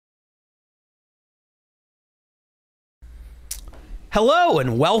Hello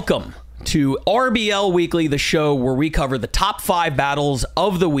and welcome to RBL Weekly, the show where we cover the top 5 battles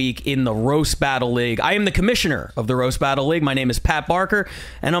of the week in the Roast Battle League. I am the commissioner of the Roast Battle League. My name is Pat Barker,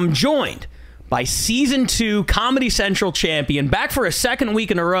 and I'm joined by Season 2 Comedy Central champion, back for a second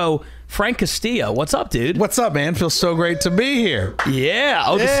week in a row, Frank Castillo. What's up, dude? What's up, man? Feels so great to be here. Yeah.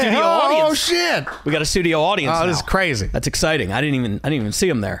 Oh, the studio audience. Oh, shit. We got a studio audience now. This is crazy. That's exciting. I didn't even see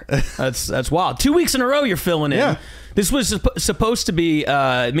him there. That's wild. 2 weeks in a row you're filling in. Yeah. This was supposed to be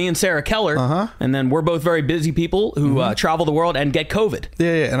me and Sarah Keller, and then we're both very busy people who travel the world and get COVID.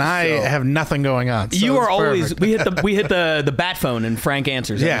 Yeah, and I have nothing going on. So you are always perfect. we hit the bat phone and Frank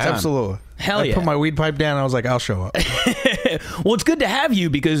answers. Yeah, every time. absolutely. Hell yeah. I put my weed pipe down and I was like, I'll show up. Well, it's good to have you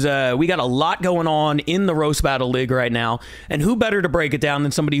because we got a lot going on in the Roast Battle League right now. And who better to break it down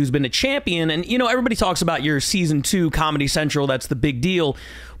than somebody who's been a champion? And, you know, everybody talks about your Season 2 Comedy Central. That's the big deal.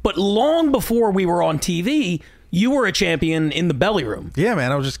 But long before we were on TV, you were a champion in the belly room. Yeah,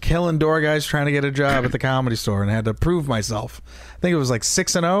 man. I was just killing door guys trying to get a job at the Comedy Store and I had to prove myself. I think it was like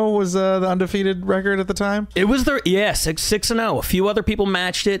 6-0 was the undefeated record at the time. It was 6-0. A few other people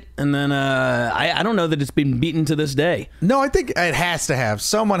matched it, and then I don't know that it's been beaten to this day. No, I think it has to have.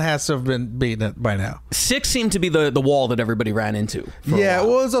 Someone has to have been beaten it by now. 6 seemed to be the wall that everybody ran into. Yeah,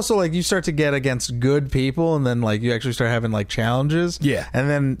 well, it's also like you start to get against good people, and then like you actually start having like challenges. Yeah, and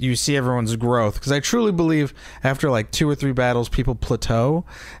then you see everyone's growth, because I truly believe after like 2 or 3 battles, people plateau,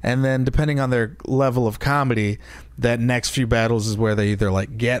 and then depending on their level of comedy, that next few battles is where they either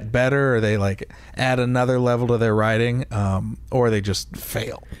like get better or they like add another level to their writing, or they just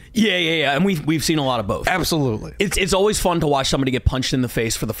fail. Yeah, and we've seen a lot of both. Absolutely. It's always fun to watch somebody get punched in the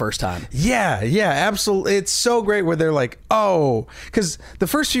face for the first time. Yeah, absolutely. It's so great where they're like, oh, because the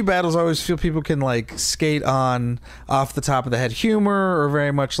first few battles I always feel people can like skate on off the top of the head humor, or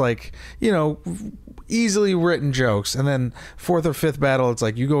very much like, you know, easily written jokes, and then 4th or 5th battle it's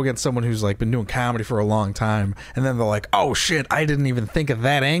like you go against someone who's like been doing comedy for a long time, and then they're like, oh shit, I didn't even think of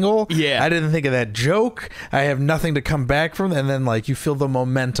that angle. Yeah, I didn't think of that joke. I have nothing to come back from. And then like you feel the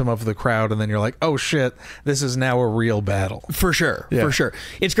momentum of the crowd, and then you're like, oh shit, this is now a real battle. For sure.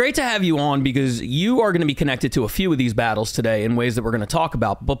 It's great to have you on because you are going to be connected to a few of these battles today in ways that we're going to talk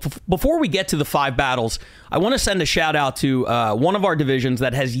about. But before we get to the 5 battles, I want to send a shout out to one of our divisions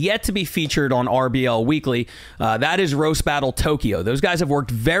that has yet to be featured on RBL Weekly. That is Roast Battle Tokyo. Those guys have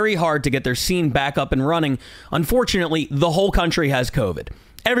worked very hard to get their scene back up and running. Unfortunately, the whole country has COVID.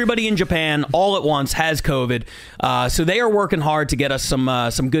 Everybody in Japan all at once has COVID, so they are working hard to get us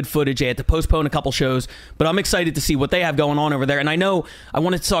some good footage. They had to postpone a couple shows, but I'm excited to see what they have going on over there. And I know I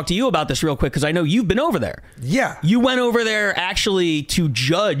wanted to talk to you about this real quick because I know you've been over there. Yeah. You went over there actually to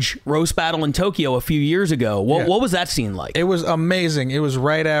judge Roast Battle in Tokyo a few years ago. What was that scene like? It was amazing. It was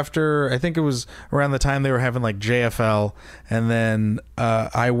right after, I think it was around the time they were having like JFL, and then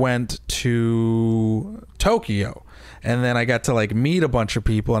I went to Tokyo. And then I got to like meet a bunch of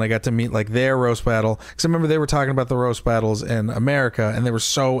people, and I got to meet like their roast battle. Because I remember they were talking about the roast battles in America, and they were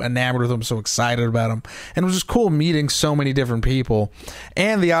so enamored with them, so excited about them. And it was just cool meeting so many different people.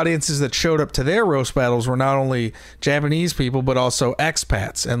 And the audiences that showed up to their roast battles were not only Japanese people, but also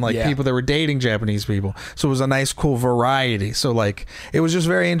expats and like people that were dating Japanese people. So it was a nice, cool variety. So like it was just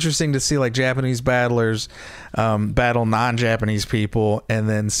very interesting to see like Japanese battlers battle non-Japanese people, and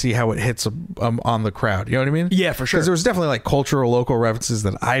then see how it hits on the crowd. You know what I mean? Yeah, for sure. Because there was definitely like cultural local references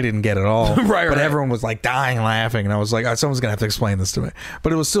that I didn't get at all. Right. Everyone was like dying laughing, and I was like, oh, someone's gonna have to explain this to me.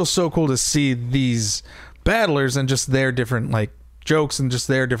 But it was still so cool to see these battlers and just their different like jokes and just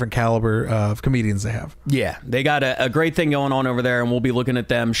their different caliber of comedians they have. Yeah, they got a great thing going on over there, and we'll be looking at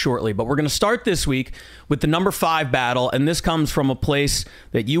them shortly. But we're going to start this week with the number 5 battle, and this comes from a place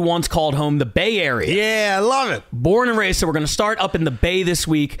that you once called home, the Bay Area. Yeah, I love it. Born and raised, so we're going to start up in the Bay this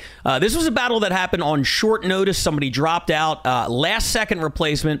week. This was a battle that happened on short notice. Somebody dropped out, last-second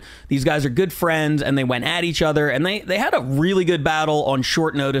replacement. These guys are good friends, and they went at each other, and they had a really good battle on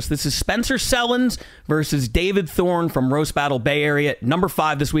short notice. This is Spencer Sellens versus David Thorne from Roast Battle Bay Area. Number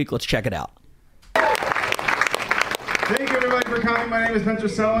 5 this week. Let's check it out. Thank you everybody for coming. My name is Spencer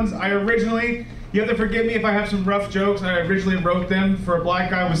Sellens. You have to forgive me if I have some rough jokes. I originally wrote them for a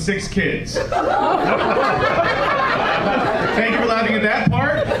black guy with 6 kids. Thank you for laughing at that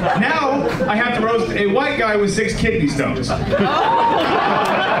part. Now I have to roast a white guy with 6 kidney stones.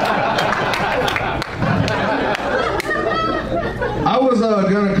 I was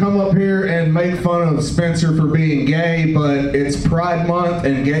gonna come up here and make fun of Spencer for being gay, but it's Pride Month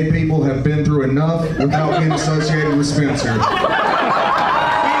and gay people have been through enough without being associated with Spencer.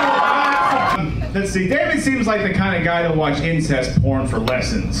 Let's see. David seems like the kind of guy to watch incest porn for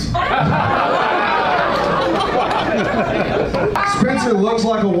lessons. Spencer looks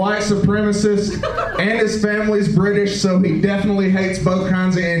like a white supremacist, and his family's British, so he definitely hates both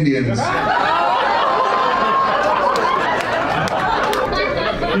kinds of Indians.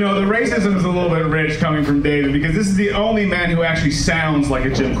 You know, the racism is a little bit rich coming from David because this is the only man who actually sounds like a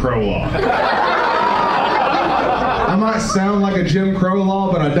Jim Crow law. I might sound like a Jim Crow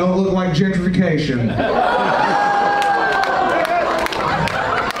law, but I don't look like gentrification.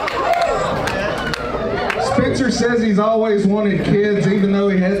 Spencer says he's always wanted kids, even though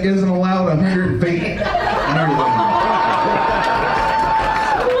he isn't allowed 100 feet near them.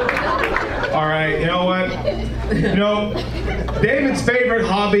 All right, you know what? You know, David's favorite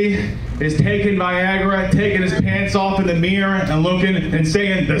hobby is taking Viagra, taking his pants off in the mirror and looking and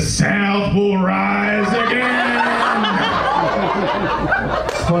saying, "The South will rise again."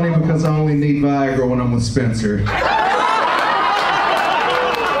 It's funny because I only need Viagra when I'm with Spencer.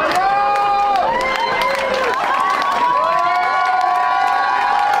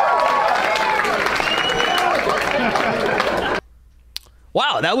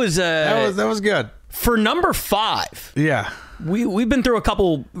 Wow, that was good. For number 5. Yeah. We've been through a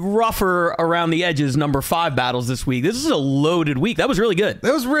couple rougher around the edges number 5 battles this week. This is a loaded week. That was really good.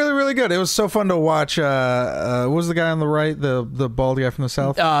 It was really, really good. It was so fun to watch. What was the guy on the right? The bald guy from the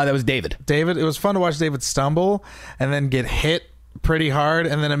South? That was David. David. It was fun to watch David stumble and then get hit pretty hard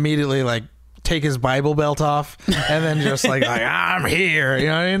and then immediately like take his Bible belt off and then just like I'm here. You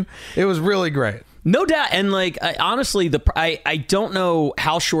know what I mean? It was really great. No doubt. And like, honestly, I don't know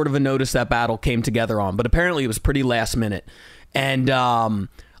how short of a notice that battle came together on, but apparently it was pretty last minute. And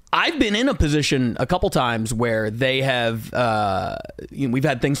I've been in a position a couple times where they have, we've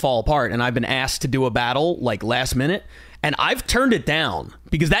had things fall apart and I've been asked to do a battle like last minute. And I've turned it down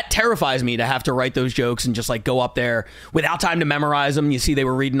because that terrifies me to have to write those jokes and just like go up there without time to memorize them. You see, they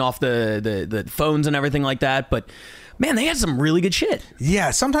were reading off the phones and everything like that. But man, they had some really good shit.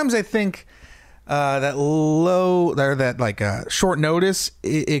 Yeah. Sometimes I think that short notice,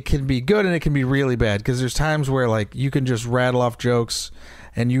 it can be good and it can be really bad because there's times where like you can just rattle off jokes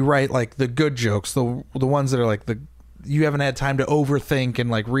and you write like the good jokes, the ones that are like you haven't had time to overthink and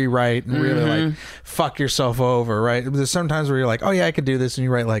like rewrite and really like fuck yourself over, right? There's sometimes where you're like, oh yeah, I could do this, and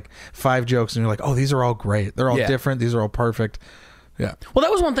you write like 5 jokes and you're like, oh, these are all great, they're all different, these are all perfect. Yeah. Well,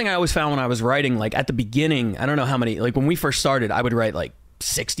 that was one thing I always found when I was writing, like at the beginning, I don't know how many, like when we first started, I would write like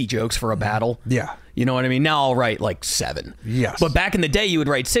 60 jokes for a battle. Yeah. You know what I mean? Now I'll write like 7. Yes. But back in the day, you would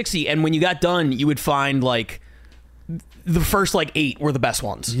write 60, and when you got done, you would find like the first like 8 were the best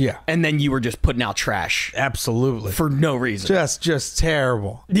ones. Yeah. And then you were just putting out trash. Absolutely. For no reason. Just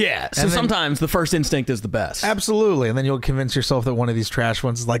terrible. Yeah. So then, sometimes the first instinct is the best. Absolutely. And then you'll convince yourself that one of these trash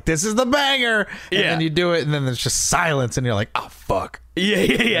ones is like, this is the banger. And then you do it, and then there's just silence, and you're like, oh, fuck.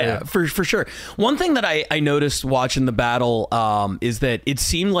 Yeah. For sure. One thing that I noticed watching the battle is that it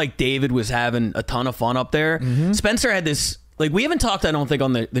seemed like David was having a ton of fun up there. Mm-hmm. Spencer had this, like, we haven't talked, I don't think,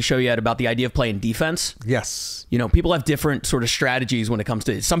 on the show yet about the idea of playing defense. Yes. You know, people have different sort of strategies when it comes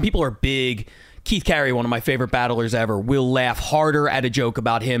to it. Some people are big. Keith Carey, one of my favorite battlers ever, will laugh harder at a joke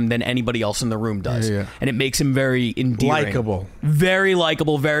about him than anybody else in the room does. Yeah. And it makes him very endearing. Likeable. Very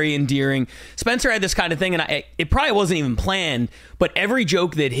likable, very endearing. Spencer had this kind of thing, and it probably wasn't even planned, but every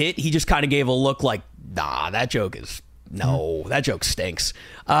joke that hit, he just kind of gave a look like, nah, that joke stinks.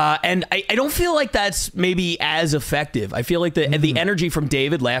 And I don't feel like that's maybe as effective. I feel like the energy from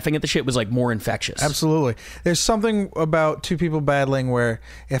David laughing at the shit was like more infectious. Absolutely. There's something about two people battling where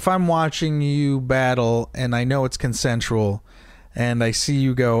if I'm watching you battle and I know it's consensual and I see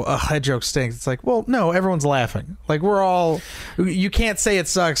you go, oh, that joke stinks, it's like, well, no, everyone's laughing. Like, you can't say it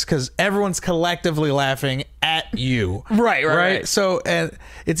sucks because everyone's collectively laughing at you. Right. So, and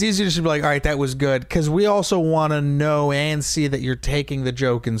it's easy to just be like, all right, that was good, because we also want to know and see that you're taking the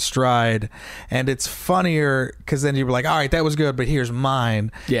joke in stride, and it's funnier because then you're like, all right, that was good, but here's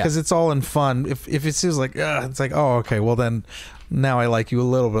mine. Yeah. Because it's all in fun. If it seems like, it's like, oh, okay, well then now I like you a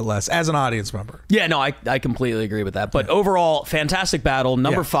little bit less as an audience member. Yeah, no, I completely agree with that. But overall, fantastic battle.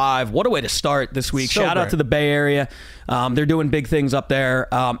 Number 5. What a way to start this week. Shout out to the Bay Area. They're doing big things up there.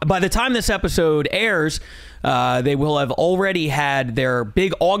 By the time this episode airs, they will have already had their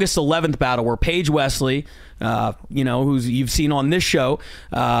big August 11th battle where Paige Wesley, who's you've seen on this show,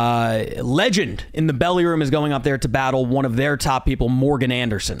 legend in the belly room, is going up there to battle one of their top people, Morgan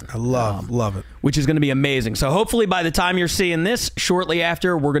Anderson. I love it. Which is going to be amazing. So hopefully by the time you're seeing this, shortly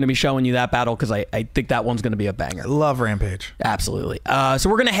after, we're going to be showing you that battle, because I think that one's going to be a banger. I love Rampage. Absolutely. So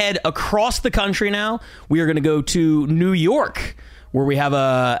we're going to head across the country now. We are going to go to New York, where we have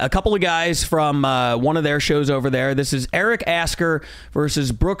a couple of guys from one of their shows over there. This is Eric Asker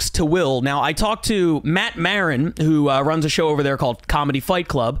versus Brooks Tewill. Now, I talked to Matt Marin, who runs a show over there called Comedy Fight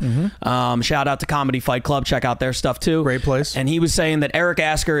Club. Shout out to Comedy Fight Club. Check out their stuff, too. Great place. And he was saying that Eric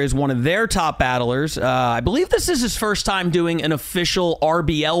Asker is one of their top battlers. I believe this is his first time doing an official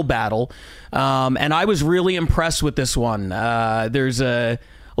RBL battle. And I was really impressed with this one. There's a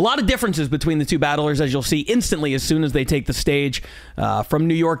lot of differences between the two battlers, as you'll see instantly as soon as they take the stage. From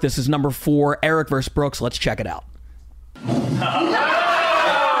New York, this is number 4, Eric versus Brooks. Let's check it out.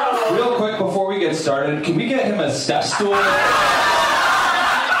 Real quick before we get started, can we get him a step stool? Like,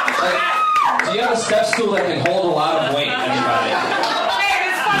 do you have a step stool that can hold a lot of weight? Anybody?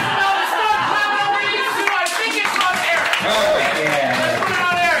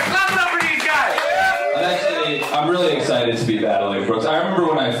 I'm really excited to be battling Brooks. I remember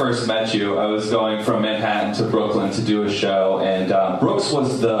when I first met you, I was going from Manhattan to Brooklyn to do a show, and Brooks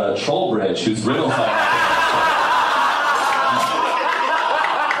was the troll bridge whose riddles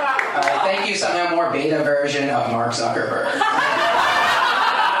Thank you, somehow more beta version of Mark Zuckerberg.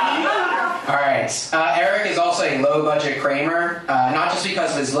 Alright, Eric is also a low-budget Kramer, not just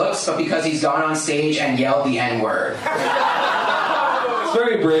because of his looks, but because he's gone on stage and yelled the N-word. It's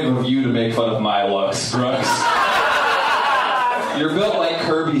very brave of you to make fun of my looks, Brooks. You're built like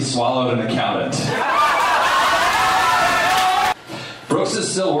Kirby swallowed an accountant. Brooks is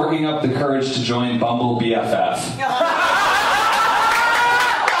still working up the courage to join Bumble BFF.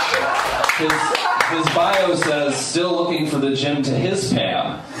 His bio says, still looking for the gym to his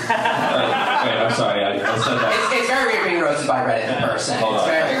Pam. Wait, I'm sorry, I said that. It's very weird being roasted by Reddit in person. Hold on. It's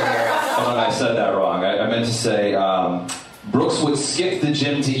very weird. Hold on, I said that wrong. I meant to say, Brooks would skip the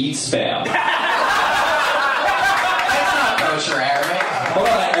gym to eat Spam. That's not kosher, Eric. Hold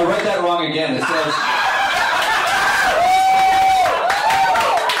on, I read that wrong again.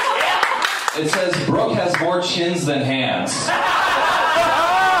 It says Brooke has more chins than hands.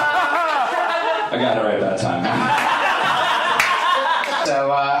 I got it right that time.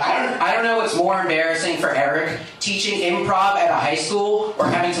 So, I don't know what's more embarrassing for Eric, teaching improv at a high school or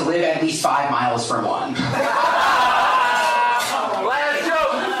having to live at least 5 miles from one.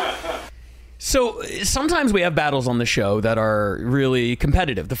 So sometimes we have battles on the show that are really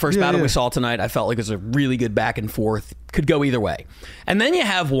competitive. The first battle we saw tonight, I felt like it was a really good back and forth. Could go either way. And then you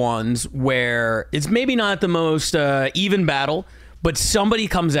have ones where it's maybe not the most even battle, but somebody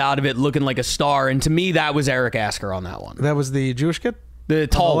comes out of it looking like a star. And to me, that was Eric Asker on that one. That was the Jewish kid? The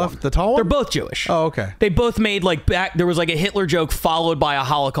tall one. The tall one? They're both Jewish. Oh, okay. They both made there was like a Hitler joke followed by a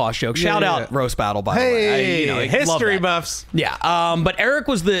Holocaust joke. Shout out Roast Battle, by the way. Hey, history buffs. Yeah. But Eric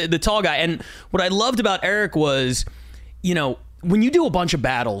was the tall guy. And what I loved about Eric was, when you do a bunch of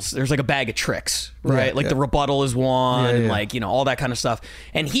battles, there's like a bag of tricks, right? The rebuttal is one, and all that kind of stuff.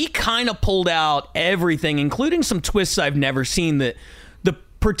 And he kind of pulled out everything, including some twists I've never seen. The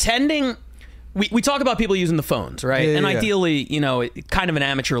pretending. We talk about people using the phones, right? Ideally, kind of an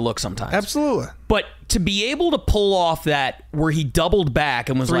amateur look sometimes. Absolutely. But to be able to pull off that where he doubled back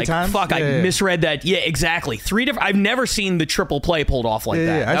and was 3 like, times? fuck, I misread that. Yeah, exactly. 3 different. I've never seen the triple play pulled off like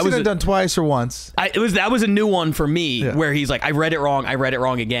that. I've seen it done twice or once. That was a new one for me where he's like, I read it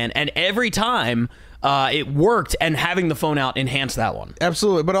wrong again. And every time it worked, and having the phone out enhanced that one.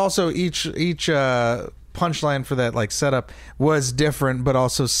 Absolutely. But also each punchline for that setup was different, but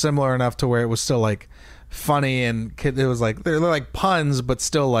also similar enough to where it was still funny, and it was they're like puns, but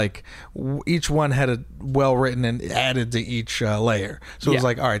still each one had a well written and added to each layer. So it was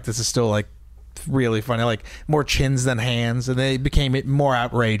all right, this is still really funny, more chins than hands, and they became more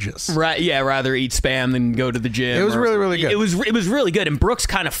outrageous. Right? Yeah. Rather eat Spam than go to the gym. It was really good. It was really good, and Brooks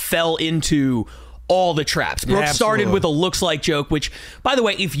kind of fell into all the traps. Brooks started with a looks like joke, which, by the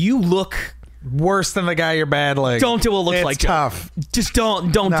way, if you look worse than the guy you're battling, don't do a looks like tough. Just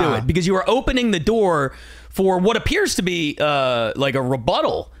don't do it, because you are opening the door for what appears to be like a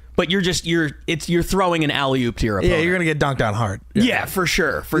rebuttal, but you're throwing an alley-oop to your opponent. Yeah, you're gonna get dunked on hard. Yeah, for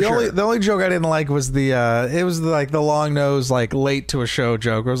sure. The only joke I didn't like was the long nose late to a show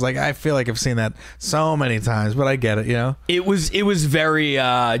joke. I was I feel like I've seen that so many times, but I get it. It was very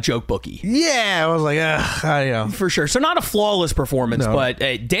joke booky. Yeah, I was for sure. So not a flawless performance, but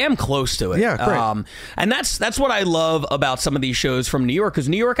damn close to it. Yeah, great. And that's what I love about some of these shows from New York, because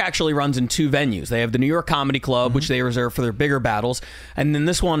New York actually runs in 2 venues. They have the New York Comedy Club, which they reserve for their bigger battles, and then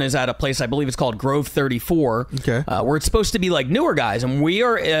this one is is at a place, I believe it's called Grove 34, where it's supposed to be like newer guys. And we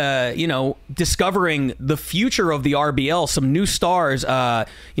are, discovering the future of the RBL, some new stars. A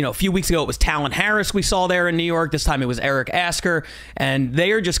few weeks ago, it was Talon Harris we saw there in New York. This time it was Eric Asker. And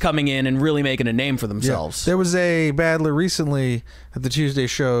they are just coming in and really making a name for themselves. Yeah. There was a battler recently at the Tuesday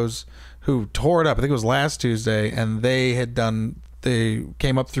shows who tore it up. I think it was last Tuesday, and they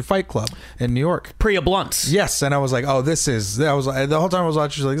came up through Fight Club in New York. Priya Blunts. Yes, and I was like, oh, the whole time I was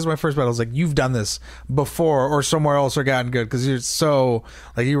watching, she was like, this is my first battle. I was like, you've done this before or somewhere else or gotten good, because you're so,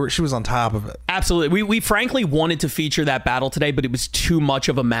 like, she was on top of it. Absolutely. We frankly wanted to feature that battle today, but it was too much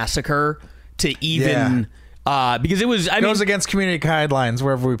of a massacre to even... Yeah. Because it was, it goes against community guidelines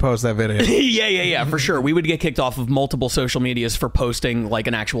wherever we post that video. yeah, for sure. We would get kicked off of multiple social medias for posting like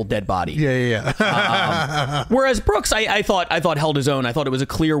an actual dead body. Yeah. Whereas Brooks, I thought held his own. I thought it was a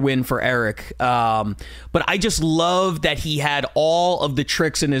clear win for Eric. But I just love that he had all of the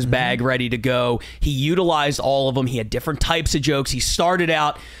tricks in his bag ready to go. He utilized all of them. He had different types of jokes. He started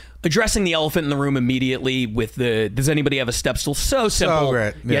out addressing the elephant in the room immediately with the "Does anybody have a step stool?" So simple. So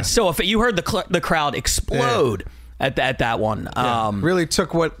great. Yeah. So you heard the crowd explode at that one. Really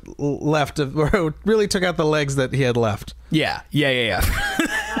took what left of, or really took out the legs that he had left. Yeah.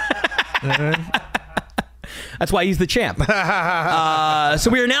 That's why he's the champ.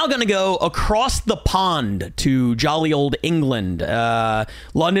 So we are now going to go across the pond to jolly old England.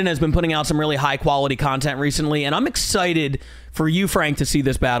 London has been putting out some really high quality content recently, and I'm excited for you, Frank, to see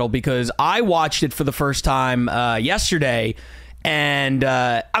this battle because I watched it for the first time yesterday. And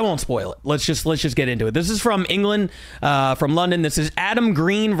I won't spoil it. Let's just get into it. This is from England, from London. This is Adam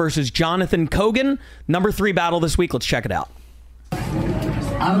Green versus Jonathan Kogan. Number 3 battle this week. Let's check it out.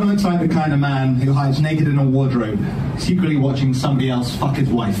 Adam looks like the kind of man who hides naked in a wardrobe, secretly watching somebody else fuck his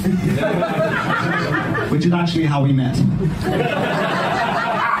wife. Which is actually how we met.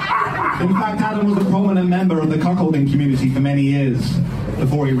 In fact, Adam was a prominent member of the cuckolding community for many years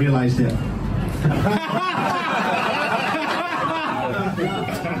before he realized it.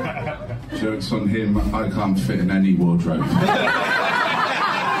 Joke's on him, I can't fit in any wardrobe.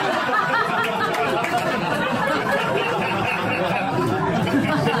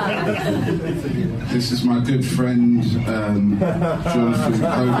 This is my good friend, Jonathan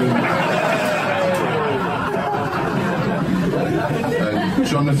Kogan.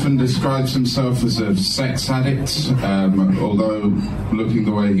 Jonathan describes himself as a sex addict, although looking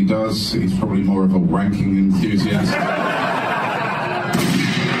the way he does, he's probably more of a wanking enthusiast.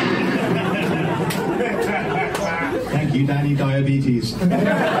 Thank you, Danny Diabetes.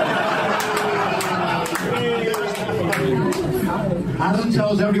 Adam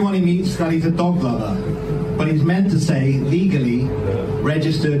tells everyone he meets that he's a dog lover, but he's meant to say, legally,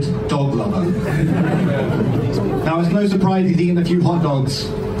 registered dog lover. Now, it's no surprise he's eaten a few hot dogs,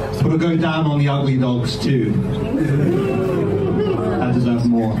 but he'll go down on the ugly dogs, too. That deserves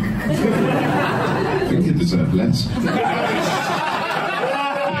more. I think it deserves less.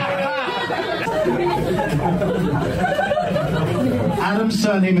 Adam's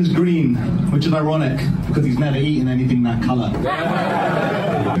surname is Green, which is ironic, because he's never eaten anything that colour.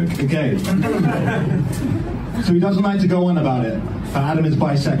 Okay. So he doesn't like to go on about it, but Adam is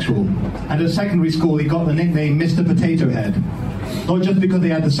bisexual. And at secondary school, he got the nickname Mr. Potato Head. Not just because they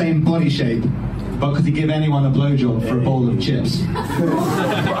had the same body shape, but because he gave anyone a blowjob for a bowl of chips.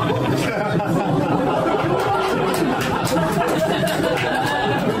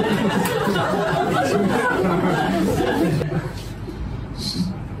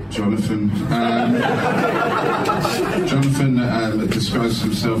 Jonathan. Jonathan describes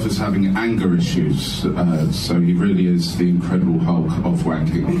himself as having anger issues, so he really is the Incredible Hulk of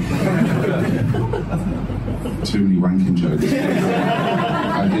wanking. Too many wanking jokes.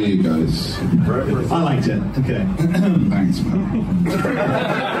 I hear you guys. I liked it. Okay. Thanks, man.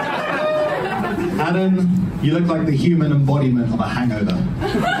 Adam, you look like the human embodiment of a hangover.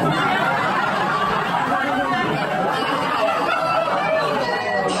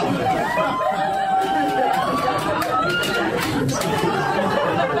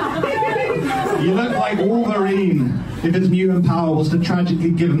 You look like Wolverine if his mutant power was to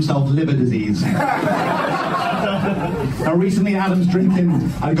tragically give himself liver disease. Now, recently Adam's drinking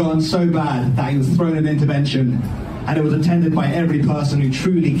had gotten so bad that he was thrown in intervention, and it was attended by every person who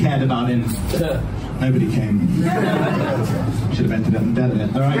truly cared about him. Nobody came. Should have entered him dead in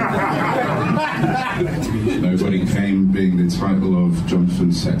it. All right. Nobody came being the title of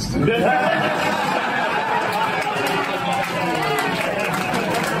Jonathan's sex tape.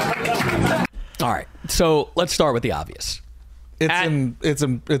 All right, so let's start with the obvious.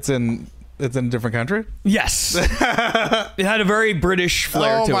 It's in it's in a different country? Yes. It had a very British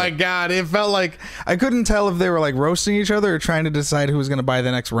flair to it. Oh my God. It felt like I couldn't tell if they were like roasting each other or trying to decide who was going to buy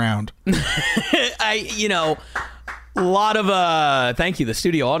the next round. A lot of thank you. The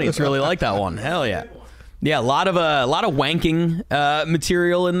studio audience really liked that one. Hell yeah. Yeah, a lot of wanking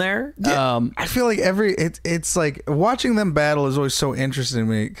material in there. I feel like it's like watching them battle is always so interesting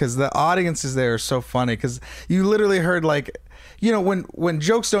to me because the audiences there are so funny because you literally heard like, when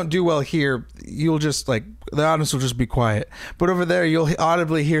jokes don't do well here, you'll just like the audience will just be quiet, but over there you'll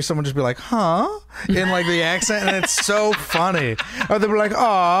audibly hear someone just be like, huh, in like the accent, and it's so funny. Or they'll be like,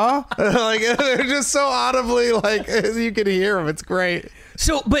 aw, like they're just so audibly like you can hear them. It's great.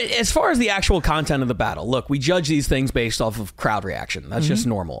 So, but as far as the actual content of the battle, look, we judge these things based off of crowd reaction. That's just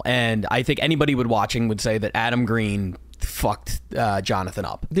normal. And I think anybody watching would say that Adam Green fucked Jonathan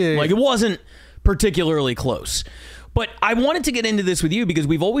up. Yeah. Like, it wasn't particularly close. But I wanted to get into this with you because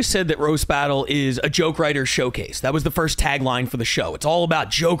we've always said that Roast Battle is a joke writer showcase. That was the first tagline for the show. It's all about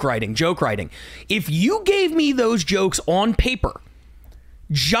joke writing, joke writing. If you gave me those jokes on paper,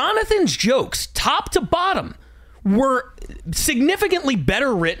 Jonathan's jokes, top to bottom, were significantly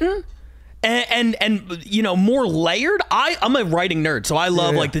better written and more layered. I'm a writing nerd, so I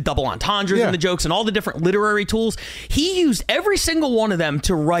love like the double entendres and the jokes and all the different literary tools. He used every single one of them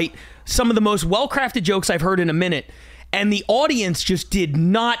to write some of the most well-crafted jokes I've heard in a minute. And the audience just did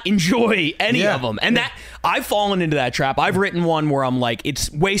not enjoy any of them. And that I've fallen into that trap. I've written one where I'm like, it's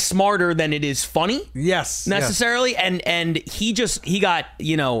way smarter than it is funny. Yes. Necessarily. Yes. And he got,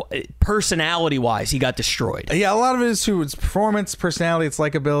 personality wise, he got destroyed. Yeah, a lot of it is too. It's performance, personality, it's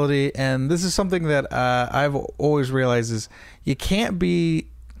likability. And this is something that I've always realized is you can't be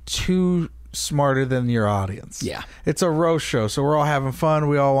too smarter than your audience. Yeah. It's a roast show, so we're all having fun.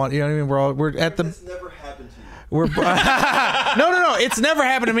 We all want, you know what I mean? We're at the... It's never happened to you. No. It's never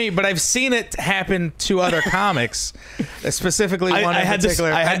happened to me, but I've seen it happen to other comics, specifically one in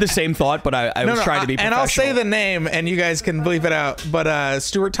particular. I had the same thought, but I was trying to be professional. And I'll say the name, and you guys can bleep it out. But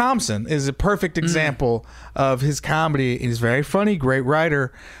Stuart Thompson is a perfect example of his comedy. He's very funny, great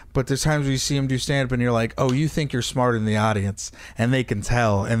writer. But there's times where you see him do stand-up, and you're like, oh, you think you're smarter than the audience, and they can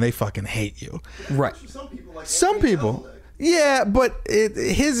tell, and they fucking hate you. Right. Some people. Yeah, but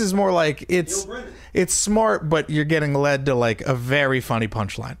his is more like it's smart, but you're getting led to like a very funny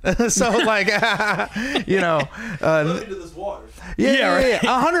punchline. So like, Into this water. Yeah,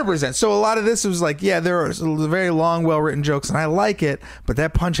 100%. So a lot of this was like, there are very long, well-written jokes, and I like it, but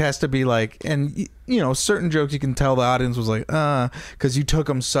that punch has to be like, and certain jokes you can tell the audience was like, because you took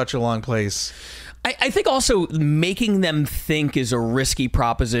them such a long place. I think also making them think is a risky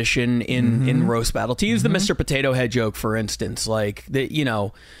proposition in Roast Battle. To use the Mr. Potato Head joke, for instance, like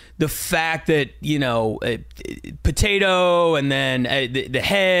the fact that potato and then the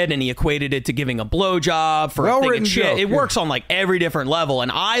head, and he equated it to giving a blowjob for a thing of shit. It works on like every different level,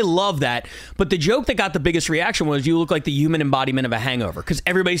 and I love that. But the joke that got the biggest reaction was, you look like the human embodiment of a hangover, because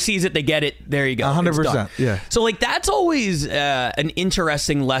everybody sees it, they get it. There you go. 100%. Yeah. So like that's always an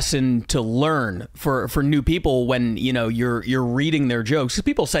interesting lesson to learn for new people when you're reading their jokes, because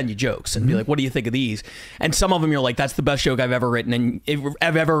people send you jokes and be like, what do you think of these? And some of them you're like, that's the best joke I've ever written and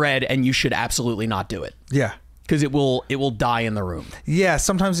I've ever read, and you should absolutely not do it. Yeah. Because it will die in the room. Yeah,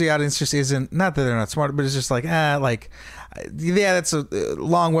 sometimes the audience just isn't, not that they're not smart, but it's just like, that's a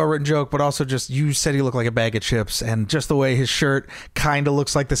long, well-written joke, but also just, you said he looked like a bag of chips, and just the way his shirt kind of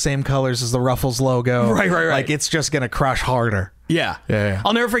looks like the same colors as the Ruffles logo. Right. Like, it's just going to crush harder. Yeah.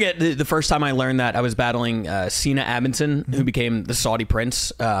 I'll never forget the first time I learned that. I was battling Sina Abinson, who became the Saudi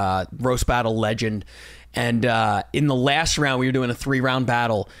Prince, roast battle legend. And in the last round, we were doing a 3-round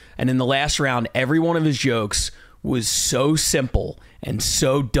battle. And in the last round, every one of his jokes was so simple and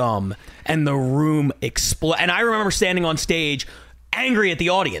so dumb. And the room exploded. And I remember standing on stage angry at the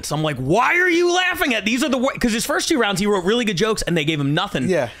audience. I'm like, why are you laughing at these? Are the because his first 2 rounds he wrote really good jokes and they gave him nothing.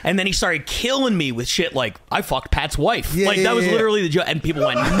 Yeah. And then he started killing me with shit like, I fucked Pat's wife. That was literally the joke, and people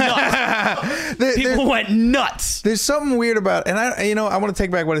went nuts. People went nuts. There's something weird about, and I want to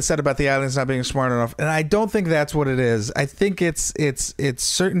take back what I said about the audience not being smart enough, and I don't think that's what it is. I think it's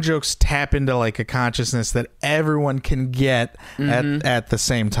certain jokes tap into like a consciousness that everyone can get at the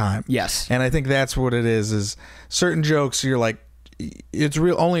same time. Yes. And I think that's what it is certain jokes you're like, it's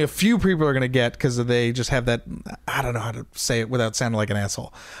real. Only a few people are going to get because they just have that. I don't know how to say it without sounding like an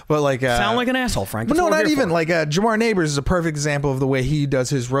asshole, but like sound like an asshole, Frank. But no, not even like Jamar Neighbors is a perfect example of the way he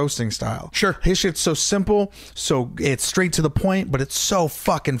does his roasting style. Sure, his shit's so simple, so it's straight to the point, but it's so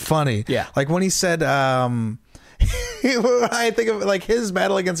fucking funny. Yeah, like when he said, I think of like his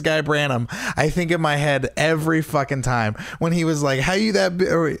battle against Guy Branum. I think in my head every fucking time when he was like, "How you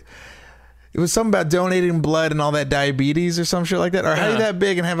that?" It was something about donating blood and all that diabetes or some shit like that. Or how are you that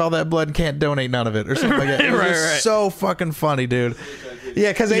big and have all that blood and can't donate none of it or something like that. It was just so fucking funny, dude.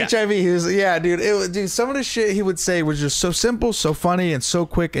 Yeah, because HIV. He was, dude. Some of the shit he would say was just so simple, so funny, and so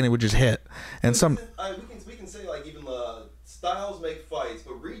quick, and it would just hit. And we can say like even styles make fights,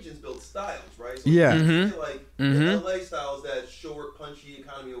 but regions build styles, right? So yeah. Say, like the LA style is that short, punchy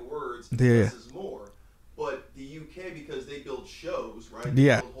economy of words. Less is more. But the UK, because they build shows, right? They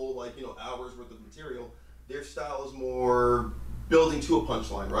build whole hours worth of material. Their style is more building to a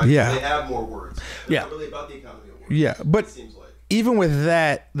punchline, right? Yeah. So they have more words. It's not really about the economy of words. Yeah, but it seems like. Even with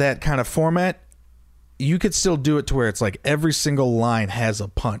that kind of format, you could still do it to where it's like every single line has a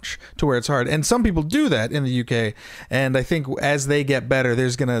punch to where it's hard. And some people do that in the UK. And I think as they get better,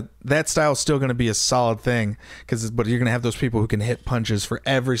 that style is still going to be a solid thing. But you're going to have those people who can hit punches for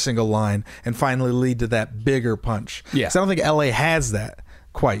every single line and finally lead to that bigger punch. Yeah. So I don't think LA has that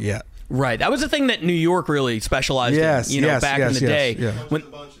quite yet. Right. That was the thing that New York really specialized in, back in the day. Yeah.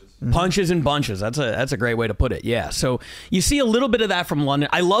 Punches and bunches. That's a great way to put it. Yeah. So you see a little bit of that from London.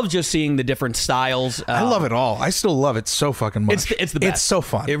 I love just seeing the different styles. I love it all. I still love it so fucking much. It's the best. It's so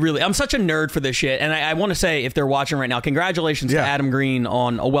fun. It really. I'm such a nerd for this shit, and I want to say, if they're watching right now, congratulations to Adam Green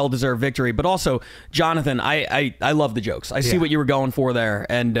on a well-deserved victory. But also, Jonathan, I love the jokes. I see what you were going for there,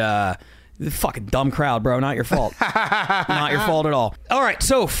 and. Fucking dumb crowd, bro. Not your fault. Not your fault at all. All right,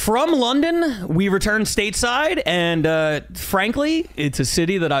 so from London, we return stateside, and frankly, it's a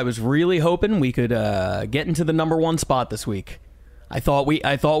city that I was really hoping we could get into the number 1 spot this week. I thought we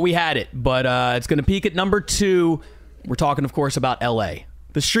had it, but it's going to peak at number 2. We're talking, of course, about LA.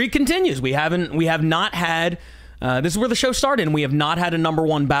 The streak continues. We have not had. This is where the show started, and we have not had a number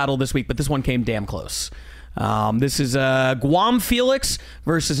 1 battle this week, but this one came damn close. This is Guam Felix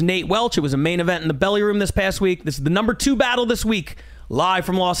versus Nate Welch. It was a main event in the Belly Room this past week. This is the number 2 battle this week, live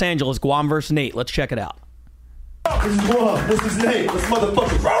from Los Angeles. Guam versus Nate. Let's check it out. This is Guam. This is Nate. This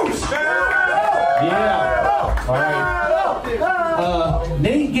motherfucker roast. Yeah. All right.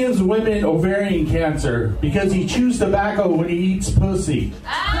 Nate gives women ovarian cancer because he chews tobacco when he eats pussy.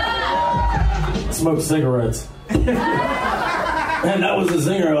 Smokes cigarettes. And that was the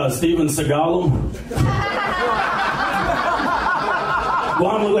singer, Steven Seagal.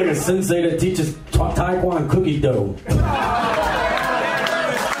 Guam looked like a sensei that teaches Taekwondo cookie dough.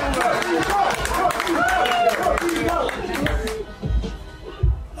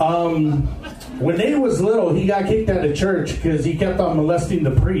 When Nate was little, he got kicked out of church because he kept on molesting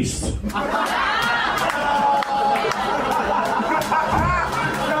the priest.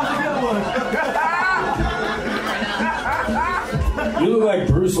 You look like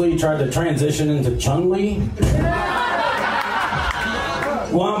Bruce Lee tried to transition into Chun-Li.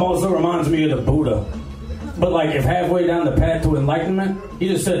 Guam also reminds me of the Buddha. But like if halfway down the path to enlightenment, he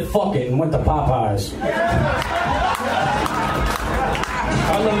just said fuck it and went to Popeyes.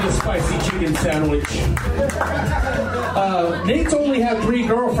 I love the spicy chicken sandwich. Nate's only had 3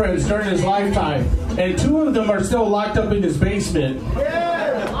 girlfriends during his lifetime, and 2 of them are still locked up in his basement.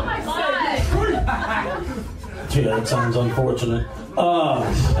 Oh my God! Gee, that sounds unfortunate.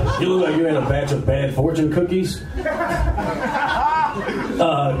 You look like you had a batch of bad fortune cookies.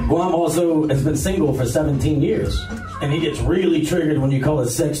 Guam also has been single for 17 years, and he gets really triggered when you call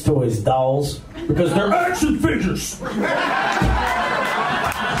his sex toys dolls because they're action figures. Shout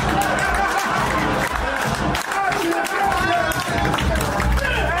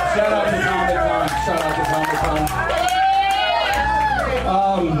out to Comic-Con. Shout out to Comic-Con.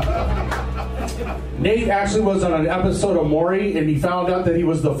 Nate actually was on an episode of Maury, and he found out that he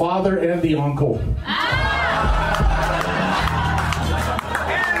was the father and the uncle.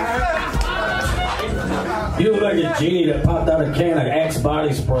 You look like a genie that popped out a can of Axe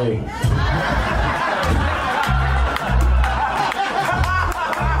body spray.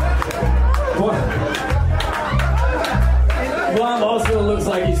 Guam also looks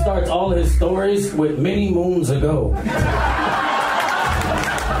like he starts all his stories with many moons ago.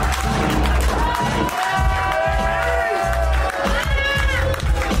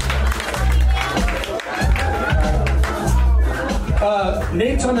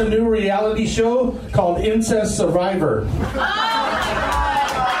 Nate's on a new reality show called Incest Survivor.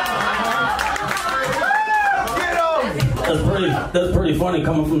 That's pretty funny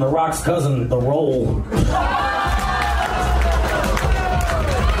coming from The Rock's cousin, The Roll.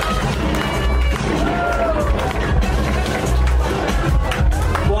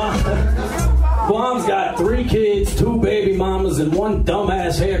 Guam's got 3 kids, 2 baby mamas, and 1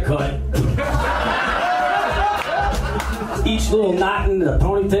 dumbass haircut. Each little knot in the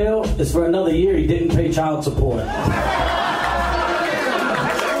ponytail is for another year he didn't pay child support.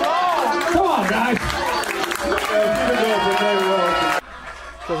 Come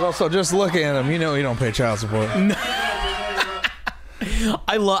Also, just looking at him, you know you don't pay child support.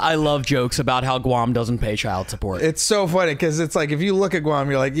 I love jokes about how Guam doesn't pay child support. It's so funny because it's like if you look at Guam,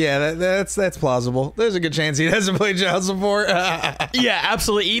 you're like, yeah, that's plausible. There's a good chance he doesn't pay child support. Yeah,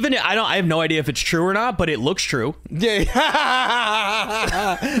 absolutely. Even I have no idea if it's true or not, but it looks true. Yeah,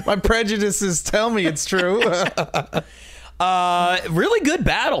 my prejudices tell me it's true. Really good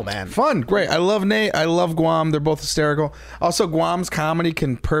battle, man. Fun, great. I love Nate. I love Guam. They're both hysterical. Also, Guam's comedy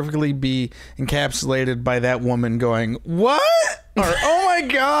can perfectly be encapsulated by that woman going, "What?" or "Oh my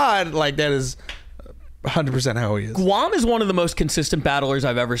god!" Like that is 100% how he is. Guam is one of the most consistent battlers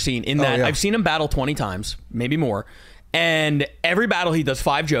I've ever seen. In that, yeah. I've seen him battle 20 times, maybe more, and every battle he does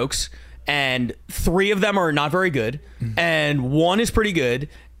 5 jokes, and 3 of them are not very good, and 1 is pretty good.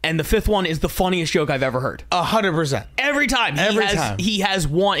 And the 5th one is the funniest joke I've ever heard. 100%. Every time. He has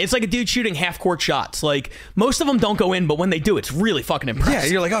one. It's like a dude shooting half-court shots. Like, most of them don't go in, but when they do, it's really fucking impressive. Yeah,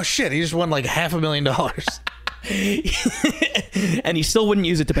 you're like, oh shit, he just won like $500,000. And he still wouldn't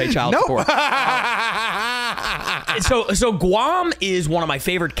use it to pay child support. So Guam is one of my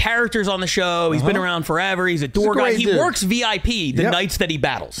favorite characters on the show. He's been around forever. He's a door guy. He works VIP the nights that he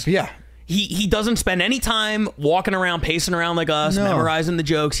battles. Yeah. He doesn't spend any time walking around, pacing around like us, memorizing the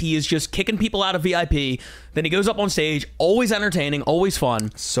jokes. He is just kicking people out of VIP. Then he goes up on stage, always entertaining, always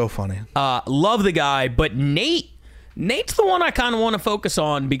fun. So funny. Love the guy. But Nate's the one I kind of want to focus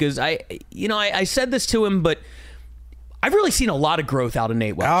on because I said this to him, but I've really seen a lot of growth out of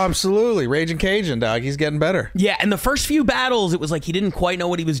Nate Welch. Oh, absolutely. Raging Cajun, dog. He's getting better. Yeah, and the first few battles, it was like he didn't quite know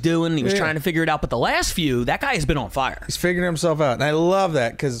what he was doing. He was trying to figure it out. But the last few, that guy has been on fire. He's figuring himself out. And I love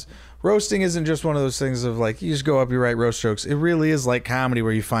that because roasting isn't just one of those things of like, you just go up, you write roast jokes. It really is like comedy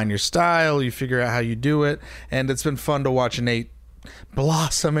where you find your style, you figure out how you do it. And it's been fun to watch Nate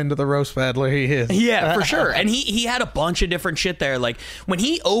blossom into the roast battler he is. Yeah, for sure. And he had a bunch of different shit there. Like when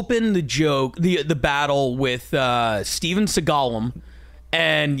he opened the battle with Steven Seagalum,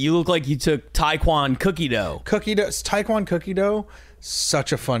 and you look like you took Taekwon cookie dough. Taekwon cookie dough,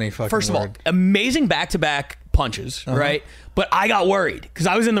 such a funny fucking First of all, word. amazing back-to-back punches, right? But I got worried because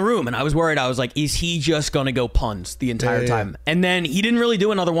I was in the room and I was worried. I was like, is he just going to go puns the entire time? And then he didn't really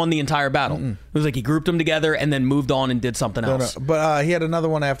do another one the entire battle. It was like he grouped them together and then moved on and did something else. No. But he had another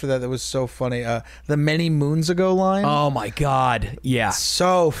one after that was so funny. The many moons ago line. Oh my God. Yeah.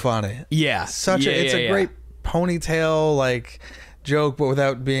 So funny. Yeah. It's a great ponytail like joke, but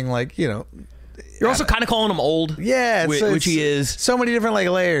without being like, You're also kind of calling him old. Yeah, which he is. So many different like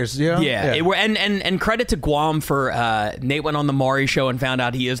layers, you know? Yeah. And credit to Guam for Nate went on the Maury show and found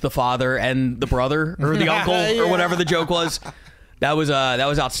out he is the father and the brother or the uncle or whatever the joke was. That was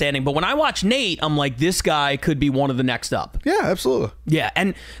outstanding. But when I watch Nate, I'm like, this guy could be one of the next up. Yeah, absolutely. Yeah,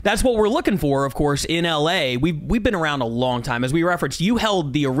 and that's what we're looking for, of course, in LA. We've been around a long time. As we referenced, you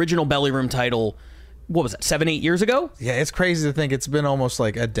held the original Belly Room title. What was it, 7-8 years ago? Yeah, it's crazy to think it's been almost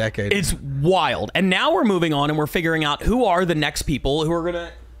like a decade. It's wild. And now we're moving on and we're figuring out who are the next people who are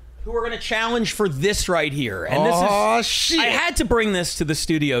gonna challenge for this right here. And shit. I had to bring this to the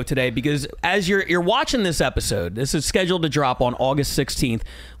studio today because as you're watching this episode, this is scheduled to drop on August 16th.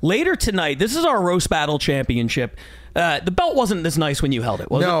 Later tonight, this is our Roast Battle Championship. The belt wasn't this nice when you held it,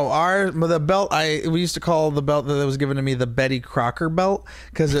 was it? No, the belt, we used to call the belt that was given to me the Betty Crocker belt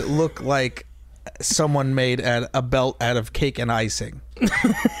because it looked like someone made a belt out of cake and icing.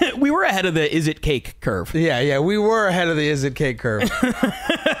 We were ahead of the is it cake curve. Yeah, we were ahead of the is it cake curve.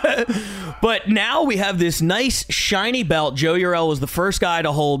 But now we have this nice shiny belt. Joe Urell was the first guy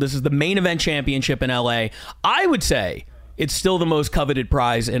to hold. This is the main event championship in LA. I would say it's still the most coveted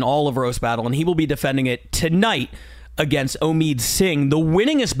prize in all of Roast Battle, and he will be defending it tonight against Omid Singh, the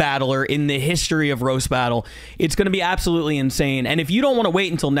winningest battler in the history of Roast Battle. It's going to be absolutely insane. And if you don't want to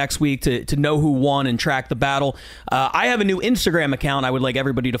wait until next week to know who won and track the battle, I have a new Instagram account I would like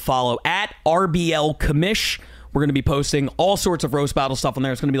everybody to follow, at RBL Commish. We're going to be posting all sorts of Roast Battle stuff on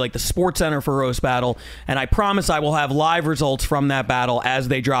there. It's going to be like the Sports Center for Roast Battle. And I promise I will have live results from that battle as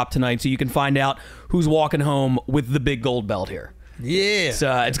they drop tonight so you can find out who's walking home with the big gold belt here. Yeah.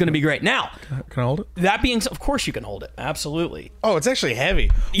 It's going to be great. Now, can I hold it? That being said, of course you can hold it. Absolutely. Oh, it's actually heavy.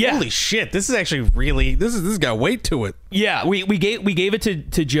 Yeah. Holy shit. This is actually really, this has got weight to it. Yeah. We gave it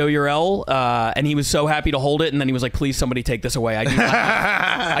to Joe Urell, and he was so happy to hold it. And then he was like, please, somebody take this away.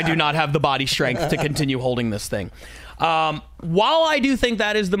 I do not have the body strength to continue holding this thing. While I do think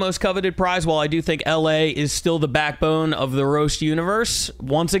that is the most coveted prize, while I do think LA is still the backbone of the roast universe,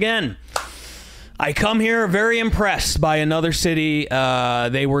 once again, I come here very impressed by another city.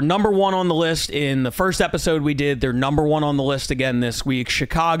 They were number one on the list in the first episode we did. They're number one on the list again this week.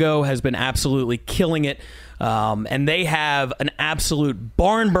 Chicago has been absolutely killing it. And they have an absolute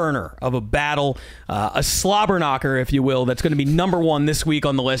barn burner of a battle, a slobber knocker, if you will, that's going to be number one this week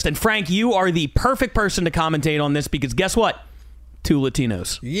on the list. And Frank, you are the perfect person to commentate on this because guess what? 2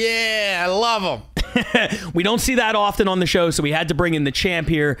 Latinos. Yeah, I love them. We don't see that often on the show, so we had to bring in the champ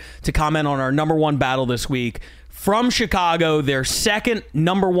here to comment on our number one battle this week. From Chicago, their second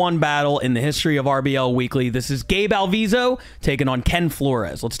number one battle in the history of RBL Weekly. This is Gabe Alviso taking on Ken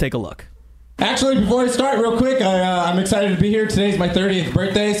Flores. Let's take a look. Actually, before I start, real quick, I'm excited to be here. Today's my 30th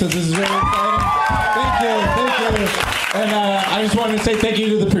birthday, so this is really exciting. Thank you. And I just wanted to say thank you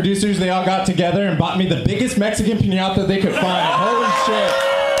to the producers. They all got together and bought me the biggest Mexican piñata they could find. Holy shit.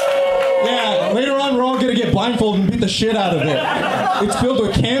 Yeah, later on, we're all going to get blindfolded and beat the shit out of it. It's filled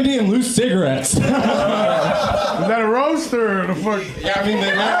with candy and loose cigarettes. Is that a roast or the fuck? Yeah, I mean,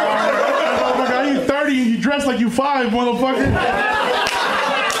 motherfucker, I eat 30 and you dress like you 5, motherfucker.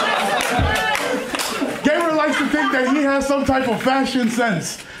 Gamer likes to think that he has some type of fashion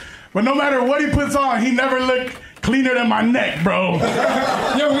sense. But no matter what he puts on, he never looked cleaner than my neck, bro.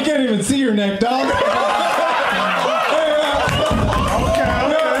 Yo, we can't even see your neck, dog.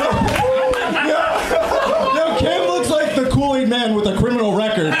 Yo, Ken looks like the Kool-Aid man with a criminal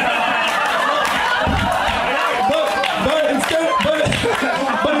record.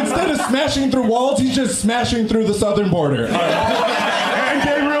 But instead of smashing through walls, he's just smashing through the southern border. And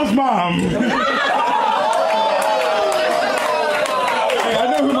Gabriel's mom.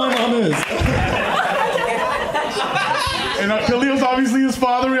 And Khalil's obviously his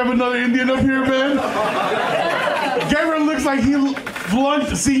father. We have another Indian up here, man. Gabriel looks like he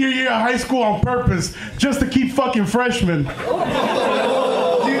flunked senior year of high school on purpose just to keep fucking freshmen.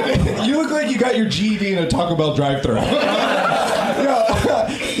 You look like you got your GED in a Taco Bell drive-thru.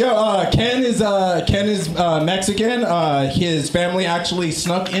 Ken is Mexican. His family actually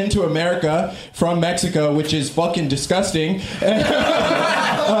snuck into America from Mexico, which is fucking disgusting.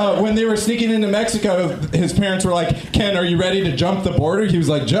 When they were sneaking into Mexico, his parents were like, "Ken, are you ready to jump the border?" He was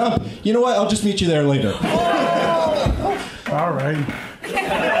like, "Jump. You know what? I'll just meet you there later." All right.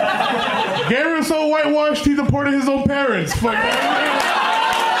 Gabriel's so whitewashed, he deported his own parents. Fuck.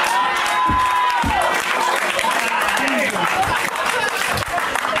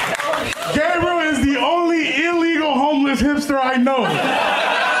 Gabriel is the only illegal homeless hipster I know.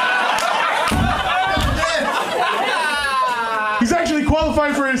 He's actually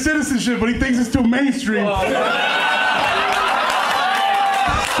qualified for his citizenship, but he thinks it's too mainstream.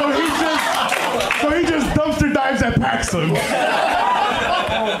 So he just dumpster dives at Paxson.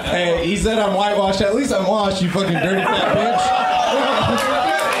 Hey, he said I'm whitewashed. At least I'm washed, you fucking dirty fat bitch.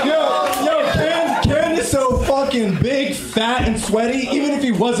 Ken is so fucking big, fat, and sweaty. Even if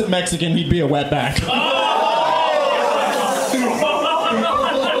he wasn't Mexican, he'd be a wetback.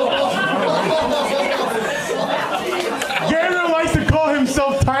 Gabriel likes to call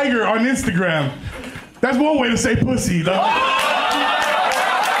himself Tiger on Instagram. That's one way to say pussy, though.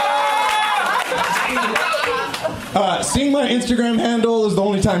 Seeing my Instagram handle is the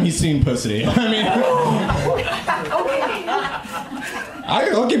only time he's seen pussy. I mean,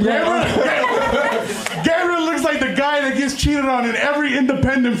 I'll keep going. Gabriel looks like the guy that gets cheated on in every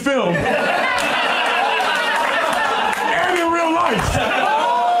independent film. And in real life.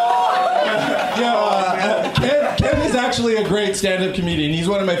 Ken is actually a great stand-up comedian. He's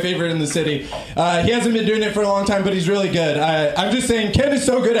one of my favorite in the city. He hasn't been doing it for a long time, but he's really good. I'm just saying, Ken is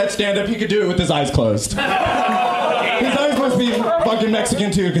so good at stand-up, he could do it with his eyes closed. His eyes must be fucking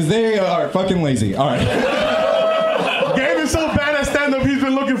Mexican, too, because they are fucking lazy. All right. Gabe is so bad at stand-up, he's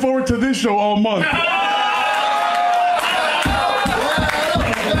been looking forward to this show all month.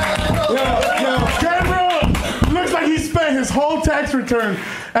 Gabriel looks like he spent his whole tax return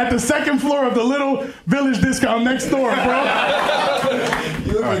at the second floor of the little village discount next door, bro.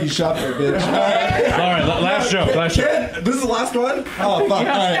 You look like you shot there, bitch. All right, last joke. Ken, this is the last one? Oh, fuck. All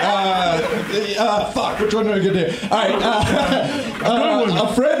right. Fuck. Which one are we going to do? All right.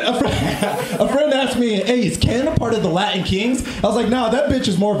 A friend asked me, "Hey, is Ken a part of the Latin Kings?" I was like, "No, that bitch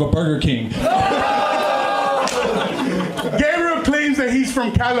is more of a Burger King." Gabriel claims that he's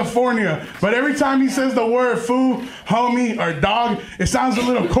from California, but every time he says the word food, homie, or dog, it sounds a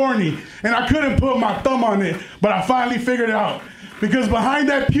little corny. And I couldn't put my thumb on it, but I finally figured it out. Because behind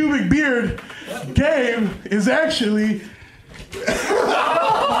that pubic beard, Gabe is actually just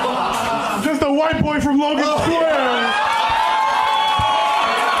a white boy from Logan Square.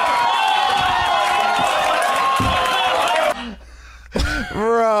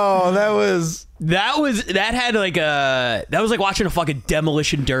 Bro, that was That was like watching a fucking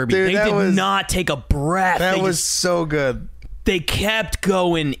demolition derby. Dude, they did not take a breath. That was so good. They kept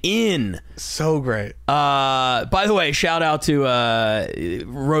going in. So great. By the way, shout out to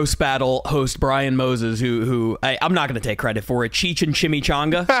roast battle host Brian Moses, who I'm not going to take credit for it. Cheech and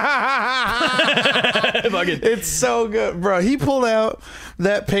Chimichanga. It's so good, bro. He pulled out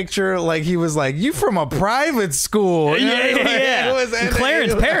that picture like he was like, "You from a private school?" Yeah.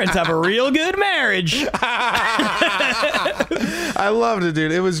 Clarence' parents have a real good marriage. I loved it,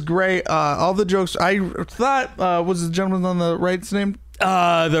 dude. It was great. All the jokes. I thought was the gentleman on the right's name?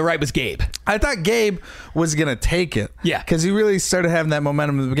 The right was Gabe. I thought Gabe was gonna take it. Yeah, because he really started having that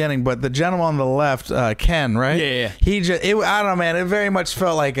momentum in the beginning. But the gentleman on the left, Ken, right? Yeah. He just, I don't know, man. It very much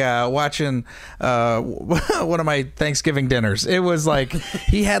felt like watching one of my Thanksgiving dinners. It was like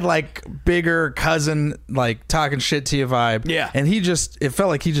he had like bigger cousin like talking shit to you vibe. Yeah, and it felt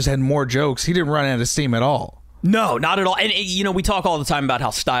like he just had more jokes. He didn't run out of steam at all. No, not at all. And, you know, we talk all the time about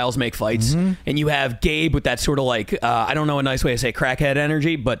how styles make fights. Mm-hmm. And you have Gabe with that sort of like, I don't know a nice way to say crackhead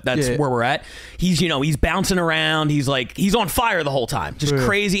energy, but that's where we're at. He's, you know, he's bouncing around. He's like, he's on fire the whole time. Just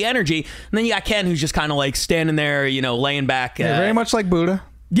crazy energy. And then you got Ken, who's just kind of like standing there, you know, laying back. Very much like Buddha.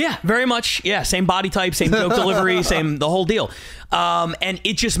 Yeah, very much. Yeah, same body type, same joke delivery, same the whole deal. And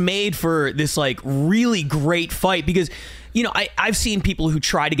it just made for this like really great fight because, you know, I've seen people who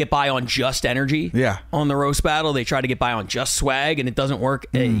try to get by on just energy. Yeah. On the roast battle, they try to get by on just swag, and it doesn't work.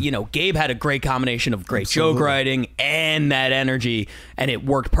 You know, Gabe had a great combination of great joke writing and that energy, and it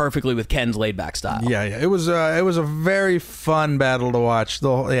worked perfectly with Ken's laid back style. Yeah. It was a very fun battle to watch.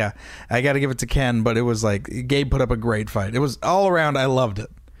 I got to give it to Ken, but it was like Gabe put up a great fight. It was all around. I loved it.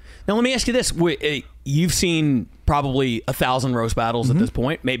 Now let me ask you this: you've seen probably 1,000 roast battles at this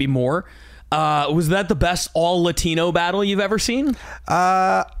point, maybe more. Was that the best all Latino battle you've ever seen?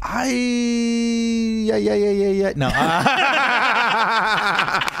 Yeah. No.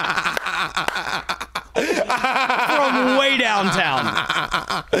 From way downtown.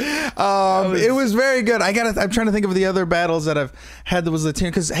 It was very good. I'm trying to think of the other battles that I've had that was Latino,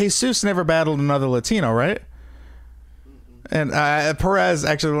 because Jesus never battled another Latino, right? And Perez,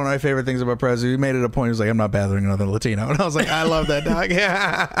 actually, one of my favorite things about Perez, he made it a point. He was like, "I'm not battling another Latino," and I was like, "I love that dog."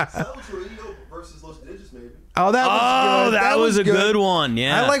 Yeah. Oh, that was a good one.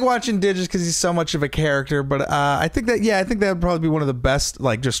 Yeah, I like watching Digis because he's so much of a character. But I think that would probably be one of the best,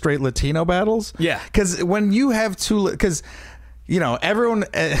 like just straight Latino battles. Yeah, because when you have because you know, everyone,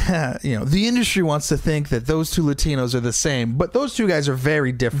 you know, the industry wants to think that those two Latinos are the same, but those two guys are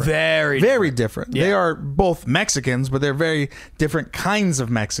very different. Very different. Yeah. They are both Mexicans, but they're very different kinds of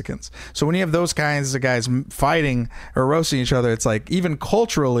Mexicans. So when you have those kinds of guys fighting or roasting each other, it's like, even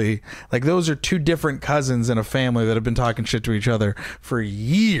culturally, like those are two different cousins in a family that have been talking shit to each other for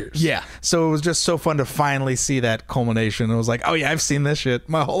years. Yeah. So it was just so fun to finally see that culmination. It was like, oh yeah, I've seen this shit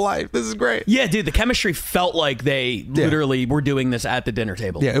my whole life. This is great. Yeah, dude, the chemistry felt like they literally were doing this at the dinner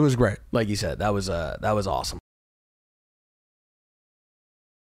table. Yeah, it was great. Like you said, that was awesome.